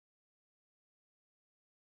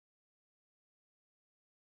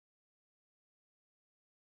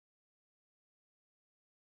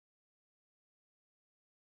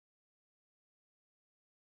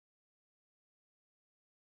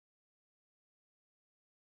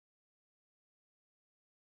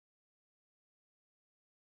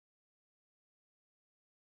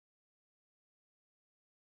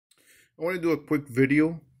I want to do a quick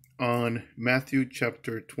video on Matthew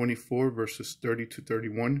chapter 24, verses 30 to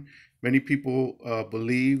 31. Many people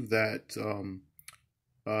believe that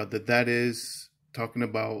that is talking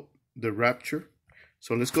about the rapture.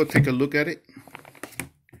 So let's go take a look at it.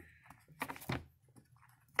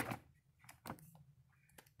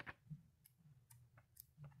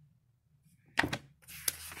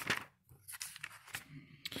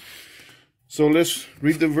 So let's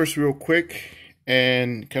read the verse real quick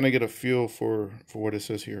and kind of get a feel for what it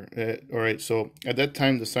says here. All right, so at that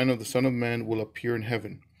time, the sign of the Son of Man will appear in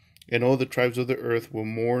heaven, and all the tribes of the earth will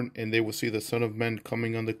mourn, and they will see the Son of Man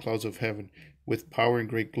coming on the clouds of heaven with power and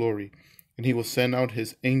great glory. And he will send out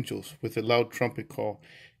his angels with a loud trumpet call,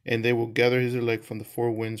 and they will gather his elect from the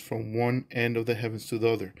four winds, from one end of the heavens to the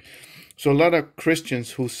other. So a lot of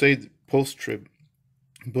Christians who say post-trib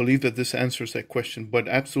believe that this answers that question, but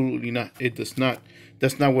absolutely not. It does not.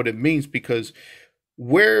 That's not what it means, because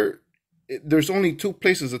there's only two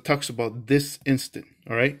places that talks about this instant.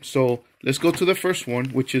 All right, so let's go to the first one,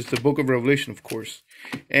 which is the book of Revelation, of course.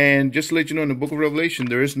 And just to let you know, in the book of Revelation,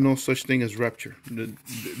 there is no such thing as rapture,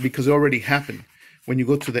 because it already happened. When you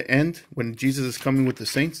go to the end, when Jesus is coming with the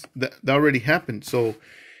saints, that already happened. So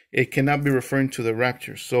it cannot be referring to the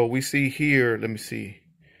rapture. So we see here, let me see.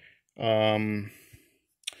 Let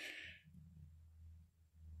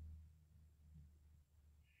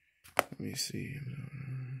me see.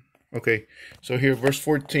 Okay, so here, verse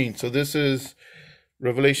 14. So this is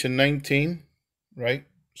Revelation 19, right?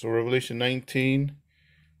 So Revelation 19,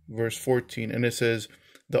 verse 14. And it says,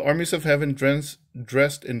 the armies of heaven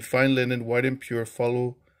dressed in fine linen, white and pure,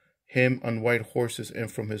 follow him on white horses.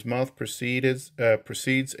 And from his mouth proceeds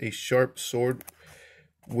a sharp sword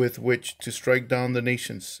with which to strike down the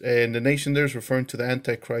nations. And the nation there is referring to the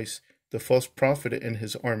Antichrist, the false prophet, and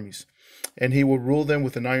his armies. And he will rule them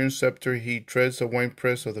with an iron scepter. He treads the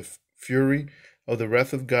winepress of the fury of the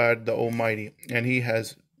wrath of God the Almighty. And he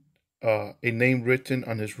has a name written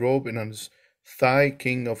on his robe and on his thigh,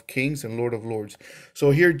 King of Kings and Lord of Lords.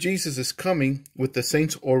 So here Jesus is coming with the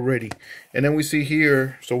saints already. And then we see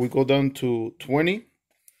here, so we go down to 20,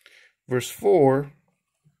 verse 4,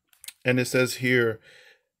 and it says here,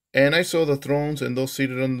 and I saw the thrones, and those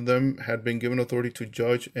seated on them had been given authority to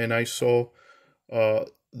judge. And I saw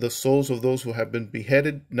the souls of those who have been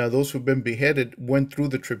beheaded. Now those who have been beheaded went through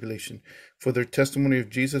the tribulation for their testimony of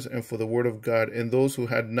Jesus and for the word of God. And those who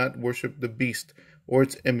had not worshipped the beast or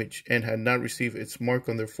its image, and had not received its mark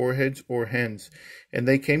on their foreheads or hands. And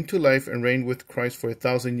they came to life and reigned with Christ for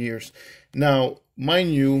 1,000 years. Now,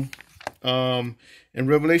 mind you, in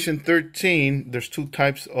Revelation 13, there's two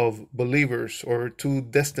types of believers, or two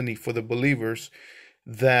destiny for the believers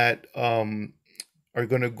that are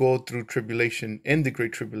going to go through tribulation, in the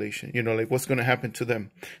great tribulation. You know, like what's going to happen to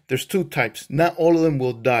them. There's two types. Not all of them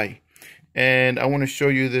will die. And I want to show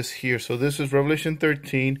you this here. So this is Revelation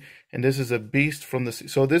 13, and this is a beast from the sea.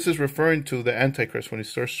 So this is referring to the Antichrist when he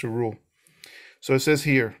starts to rule. So it says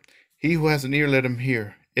here, he who has an ear, let him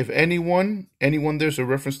hear. If anyone, there's a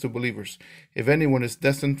reference to believers. If anyone is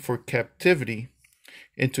destined for captivity,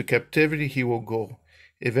 into captivity he will go.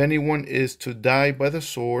 If anyone is to die by the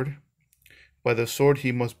sword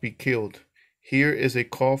he must be killed. Here is a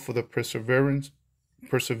call for the perseverance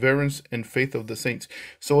and faith of the saints.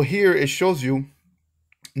 So here it shows you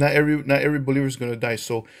not every believer is going to die.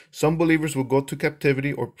 So some believers will go to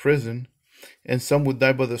captivity or prison, and some would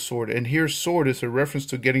die by the sword. And here sword is a reference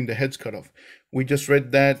to getting the heads cut off. We just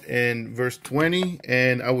read that in verse 20,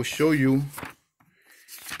 and I will show you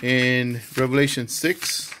in Revelation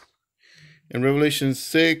 6. In Revelation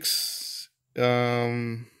 6, let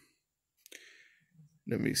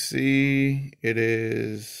me see, it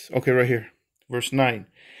is, okay, right here, verse 9.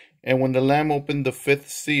 And when the Lamb opened the fifth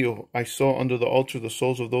seal, I saw under the altar the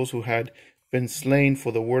souls of those who had been slain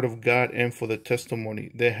for the word of God and for the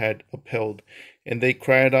testimony they had upheld. And they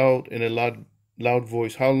cried out in a loud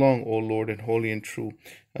voice, how long, O Lord, and holy and true,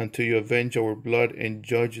 until you avenge our blood and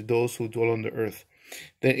judge those who dwell on the earth?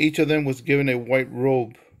 Then each of them was given a white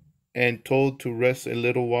robe and told to rest a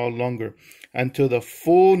little while longer, until the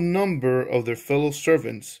full number of their fellow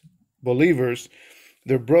servants, believers,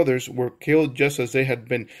 their brothers, were killed just as they had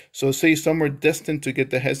been. So say some are destined to get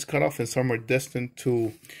the heads cut off, and some are destined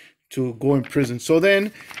to go in prison. So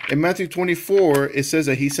then in Matthew 24, it says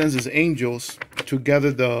that he sends his angels to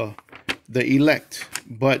gather the elect,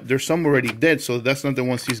 but there's some already dead, so that's not the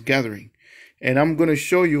ones he's gathering. And I'm going to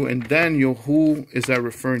show you in Daniel who is that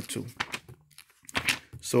referring to.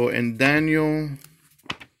 So in Daniel,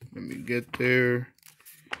 let me get there.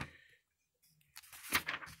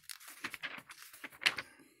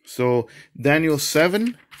 So Daniel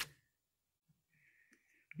 7,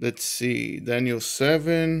 Let's see, Daniel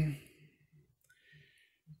 7,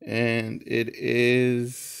 and it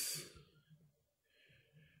is,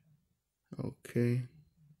 okay,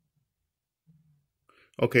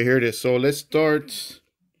 here it is. So let's start,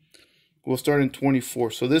 we'll start in 24.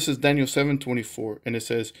 So this is Daniel 7:24, and it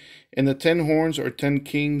says, and the 10 horns are 10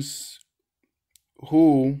 kings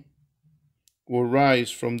who will rise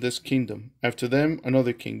from this kingdom. After them,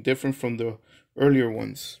 another king, different from the earlier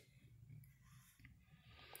ones,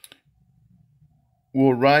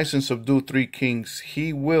 will rise and subdue 3 kings.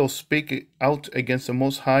 He will speak out against the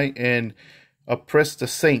Most High and oppress the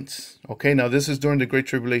saints. Okay, now this is during the Great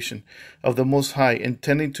Tribulation of the Most High,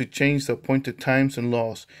 intending to change the appointed times and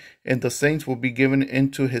laws. And the saints will be given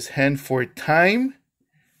into his hand for a time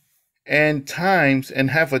and times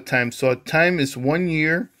and half a time. So a time is 1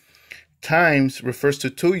 year, times refers to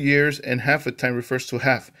 2 years, and half a time refers to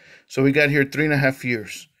half. So we got here 3.5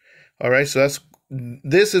 years. All right, so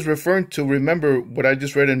this is referring to, remember what I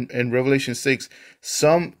just read in Revelation 6.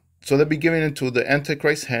 So they'll be given into the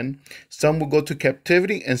Antichrist's hand. Some will go to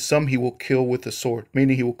captivity, and some he will kill with the sword,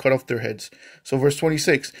 meaning he will cut off their heads. So verse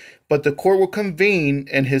 26, but the court will convene,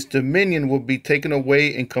 and his dominion will be taken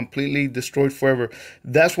away and completely destroyed forever.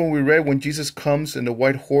 That's when we read when Jesus comes in the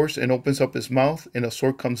white horse and opens up his mouth, and a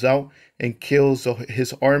sword comes out and kills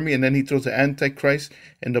his army, and then he throws the Antichrist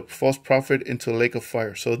and the false prophet into a lake of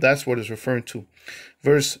fire. So that's what it's referring to.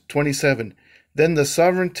 Verse 27, then the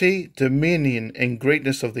sovereignty, dominion, and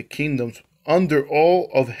greatness of the kingdoms under all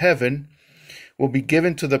of heaven will be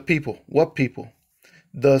given to the people. What people?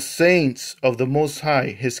 The saints of the Most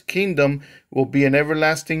High. His kingdom will be an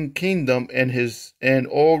everlasting kingdom, and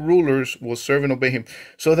all rulers will serve and obey him.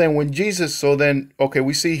 So then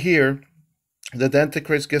we see here that the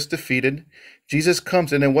Antichrist gets defeated. Jesus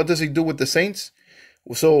comes, and then what does he do with the saints?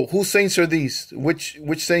 So whose saints are these? Which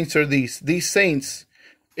saints are these? These saints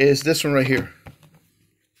is this one right here.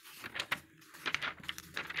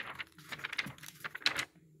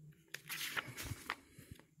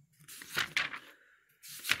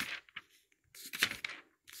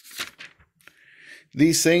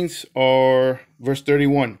 These saints are, verse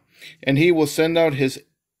 31, and he will send out his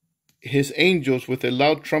angels with a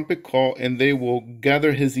loud trumpet call, and they will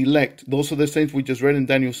gather his elect. Those are the saints we just read in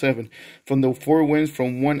Daniel 7, from the 4 winds,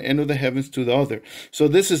 from one end of the heavens to the other. So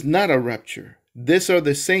this is not a rapture. These are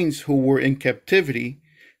the saints who were in captivity,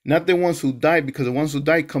 not the ones who died, because the ones who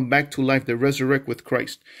died come back to life. They resurrect with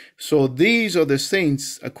Christ. So these are the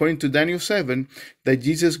saints, according to Daniel 7, that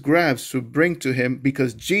Jesus grabs to bring to him,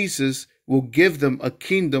 because Jesus will give them a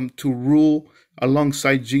kingdom to rule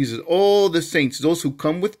alongside Jesus. All the saints, those who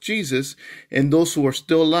come with Jesus and those who are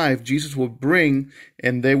still alive, Jesus will bring,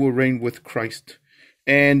 and they will reign with Christ.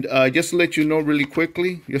 And just to let you know really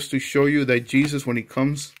quickly, just to show you that Jesus, when he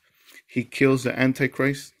comes, he kills the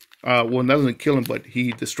Antichrist. Well, not doesn't kill him, but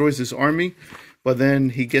he destroys his army. But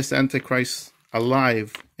then he gets the Antichrist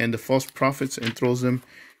alive and the false prophets and throws them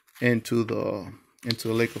into the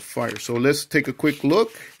lake of fire. So let's take a quick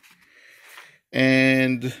look.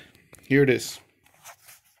 And here it is.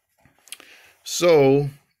 So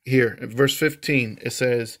here, in verse 15, it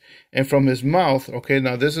says, and from his mouth, okay,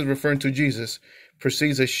 now this is referring to Jesus,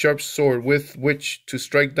 proceeds a sharp sword with which to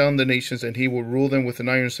strike down the nations, and he will rule them with an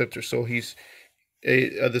iron scepter. So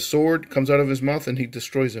the sword comes out of his mouth, and he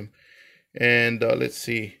destroys them. And let's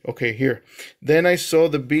see. Okay, here. Then I saw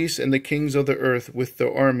the beasts and the kings of the earth with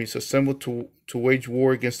their armies assembled to wage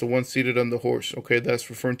war against the one seated on the horse. Okay, that's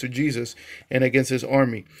referring to Jesus, and against his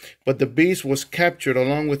army. But the beast was captured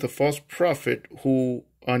along with the false prophet who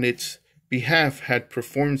on its behalf had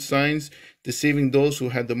performed signs, deceiving those who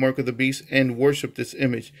had the mark of the beast and worshipped its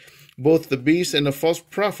image. Both the beast and the false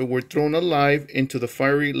prophet were thrown alive into the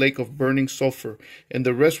fiery lake of burning sulfur, and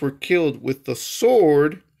the rest were killed with the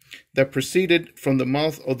sword that proceeded from the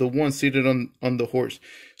mouth of the one seated on the horse.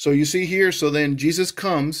 So you see here, so then Jesus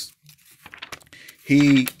comes,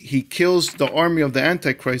 he kills the army of the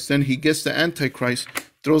Antichrist, then he gets the Antichrist,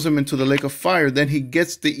 throws him into the lake of fire, then he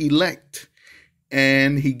gets the elect,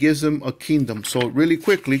 and he gives them a kingdom. So really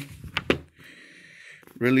quickly,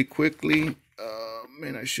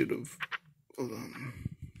 man, I should have,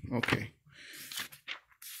 okay.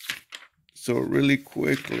 So really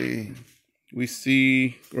quickly, we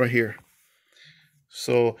see right here.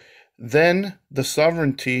 So then the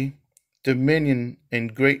sovereignty, dominion,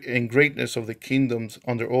 and greatness of the kingdoms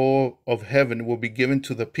under all of heaven will be given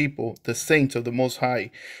to the people, the saints of the Most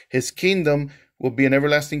High. His kingdom will be an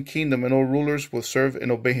everlasting kingdom, and all rulers will serve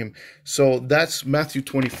and obey him. So that's Matthew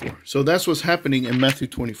 24. So that's what's happening in Matthew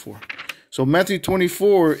 24. So Matthew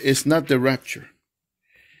 24 is not the rapture.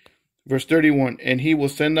 Verse 31, and he will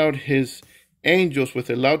send out his angels with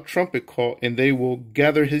a loud trumpet call, and they will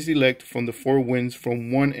gather his elect from the four winds,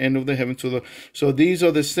 from one end of the heaven to the. So these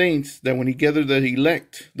are the saints that when he gathered the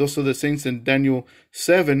elect, those are the saints in Daniel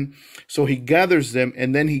 7. So he gathers them,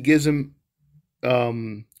 and then he gives them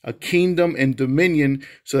a kingdom and dominion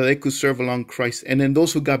so that they could serve along Christ. And then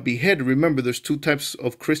those who got beheaded, remember there's two types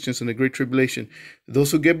of Christians in the Great Tribulation,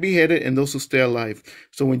 those who get beheaded and those who stay alive.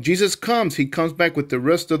 So when Jesus comes, he comes back with the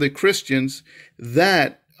rest of the Christians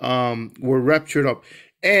that were raptured up.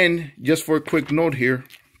 And just for a quick note here,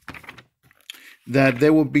 that they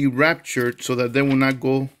will be raptured so that they will not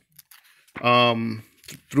go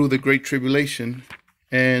through the Great Tribulation.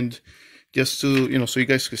 And just to, so you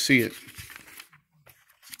guys can see it.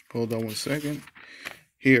 Hold on one second.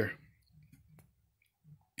 Here.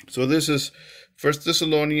 So this is 1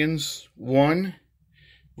 Thessalonians 1,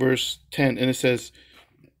 verse 10. And it says,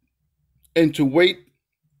 and to wait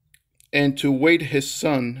his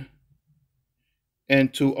son,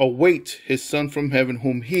 and to await his son from heaven,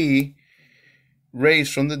 whom he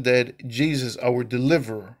raised from the dead, Jesus, our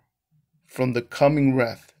deliverer, from the coming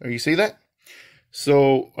wrath. You see that?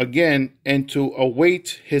 So again, and to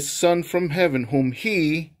await his son from heaven, whom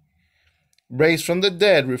he raised from the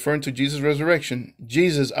dead, referring to Jesus' resurrection,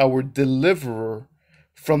 Jesus, our deliverer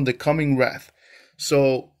from the coming wrath.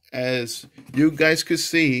 So as you guys could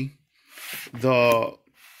see, the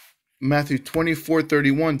Matthew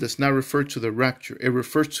 24:31 does not refer to the rapture. It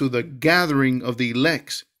refers to the gathering of the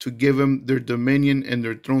elects to give them their dominion and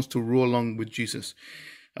their thrones to rule along with Jesus.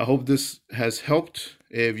 I hope this has helped.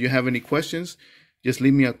 If you have any questions, just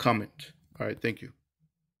leave me a comment. All right, thank you.